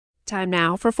Time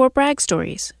now for Fort Bragg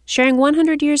Stories, sharing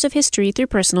 100 years of history through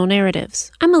personal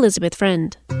narratives. I'm Elizabeth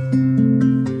Friend.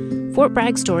 Fort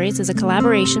Bragg Stories is a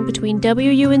collaboration between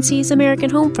WUNC's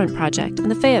American Homefront Project and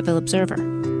the Fayetteville Observer.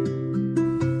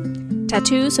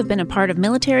 Tattoos have been a part of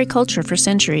military culture for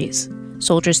centuries.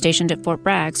 Soldiers stationed at Fort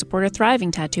Bragg support a thriving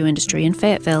tattoo industry in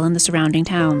Fayetteville and the surrounding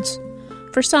towns.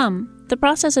 For some, the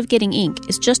process of getting ink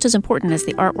is just as important as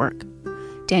the artwork.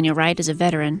 Daniel Wright is a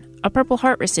veteran, a Purple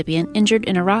Heart recipient injured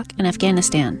in Iraq and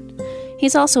Afghanistan.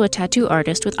 He's also a tattoo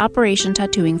artist with Operation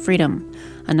Tattooing Freedom,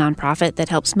 a nonprofit that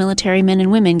helps military men and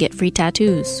women get free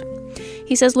tattoos.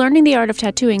 He says learning the art of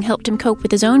tattooing helped him cope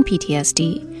with his own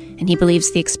PTSD, and he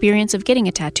believes the experience of getting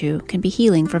a tattoo can be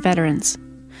healing for veterans.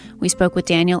 We spoke with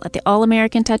Daniel at the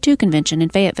All-American Tattoo Convention in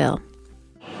Fayetteville.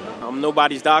 I'm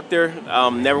nobody's doctor.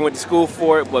 Never went to school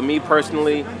for it, but me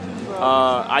personally,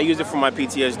 I use it for my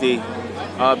PTSD.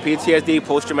 PTSD,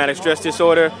 post-traumatic stress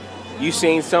disorder. You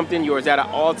seen something, you was at an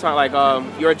all-time,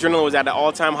 your adrenaline was at an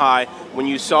all-time high when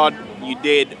you saw, you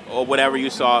did, or whatever you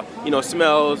saw,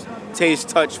 smells, taste,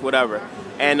 touch, whatever.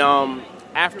 And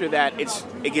after that,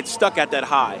 it gets stuck at that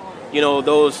high.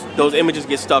 Those images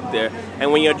get stuck there.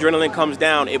 And when your adrenaline comes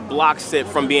down, it blocks it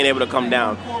from being able to come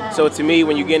down. So to me,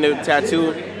 when you get into a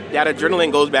tattoo, that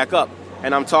adrenaline goes back up.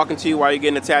 And I'm talking to you while you're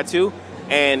getting a tattoo,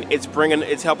 and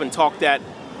it's helping talk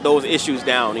those issues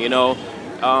down,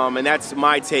 and that's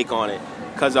my take on it.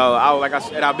 Because, like I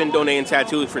said, I've been donating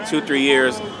tattoos for 2-3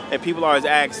 years, and people always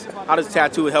ask, how does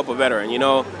tattoo help a veteran?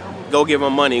 Go give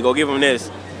them money, go give them this.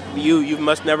 You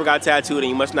must never got tattooed, and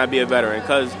you must not be a veteran,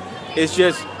 because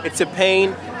it's a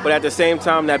pain, but at the same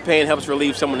time, that pain helps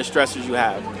relieve some of the stressors you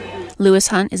have. Lewis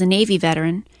Hunt is a Navy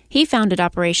veteran. He founded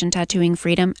Operation Tattooing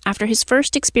Freedom after his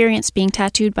first experience being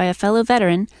tattooed by a fellow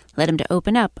veteran led him to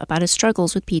open up about his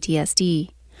struggles with PTSD.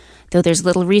 Though there's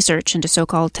little research into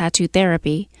so-called tattoo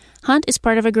therapy, Hunt is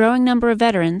part of a growing number of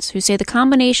veterans who say the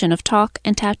combination of talk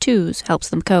and tattoos helps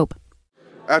them cope.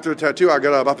 After the tattoo, I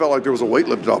got up, I felt like there was a weight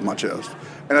lifted off my chest.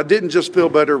 And I didn't just feel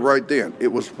better right then.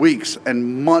 It was weeks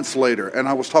and months later, and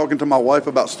I was talking to my wife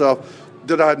about stuff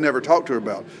that I had never talked to her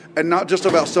about. And not just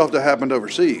about stuff that happened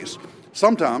overseas.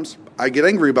 Sometimes I get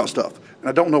angry about stuff, and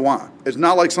I don't know why. It's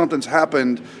not like something's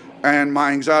happened and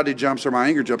my anxiety jumps or my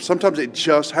anger jumps. Sometimes it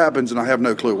just happens and I have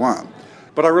no clue why.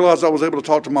 But I realized I was able to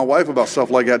talk to my wife about stuff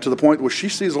like that to the point where she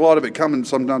sees a lot of it coming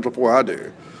sometimes before I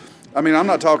do. I mean, I'm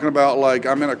not talking about like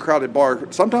I'm in a crowded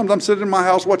bar. Sometimes I'm sitting in my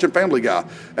house watching Family Guy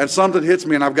and something hits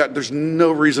me and there's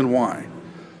no reason why.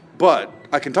 But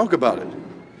I can talk about it.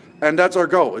 And that's our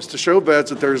goal, is to show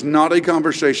vets that there's not a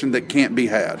conversation that can't be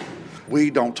had. We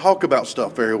don't talk about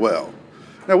stuff very well.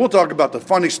 Now, we'll talk about the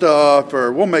funny stuff,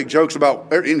 or we'll make jokes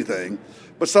about anything,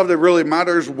 but stuff that really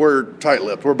matters, we're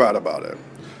tight-lipped. We're bad about it.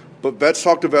 But vets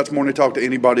talk to vets more than they talk to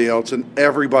anybody else, and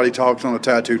everybody talks on the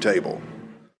tattoo table.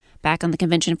 Back on the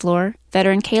convention floor,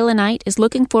 veteran Kayla Knight is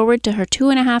looking forward to her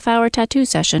 2.5-hour tattoo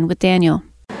session with Daniel.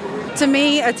 To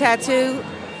me, a tattoo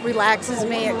relaxes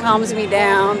me, it calms me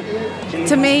down.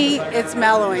 To me, it's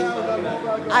mellowing.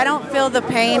 I don't feel the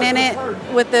pain in it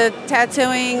with the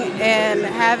tattooing and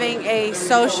having a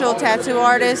social tattoo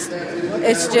artist.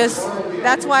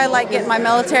 That's why I like getting my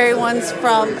military ones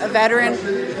from a veteran,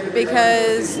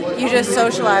 because you just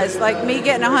socialize. Like me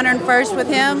getting 101st with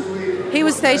him, he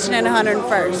was stationed in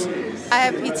 101st. I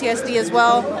have PTSD as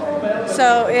well,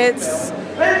 so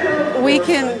we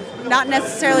can not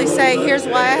necessarily say, here's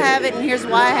why I have it and here's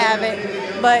why I have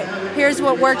it, but here's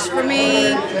what works for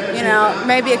me,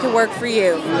 maybe it could work for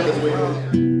you.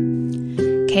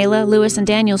 Kayla, Lewis, and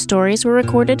Daniel's stories were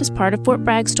recorded as part of Fort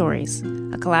Bragg Stories,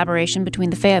 a collaboration between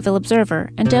the Fayetteville Observer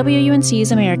and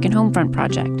WUNC's American Homefront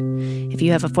Project. If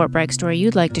you have a Fort Bragg story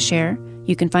you'd like to share,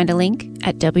 you can find a link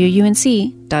at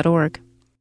WUNC.org.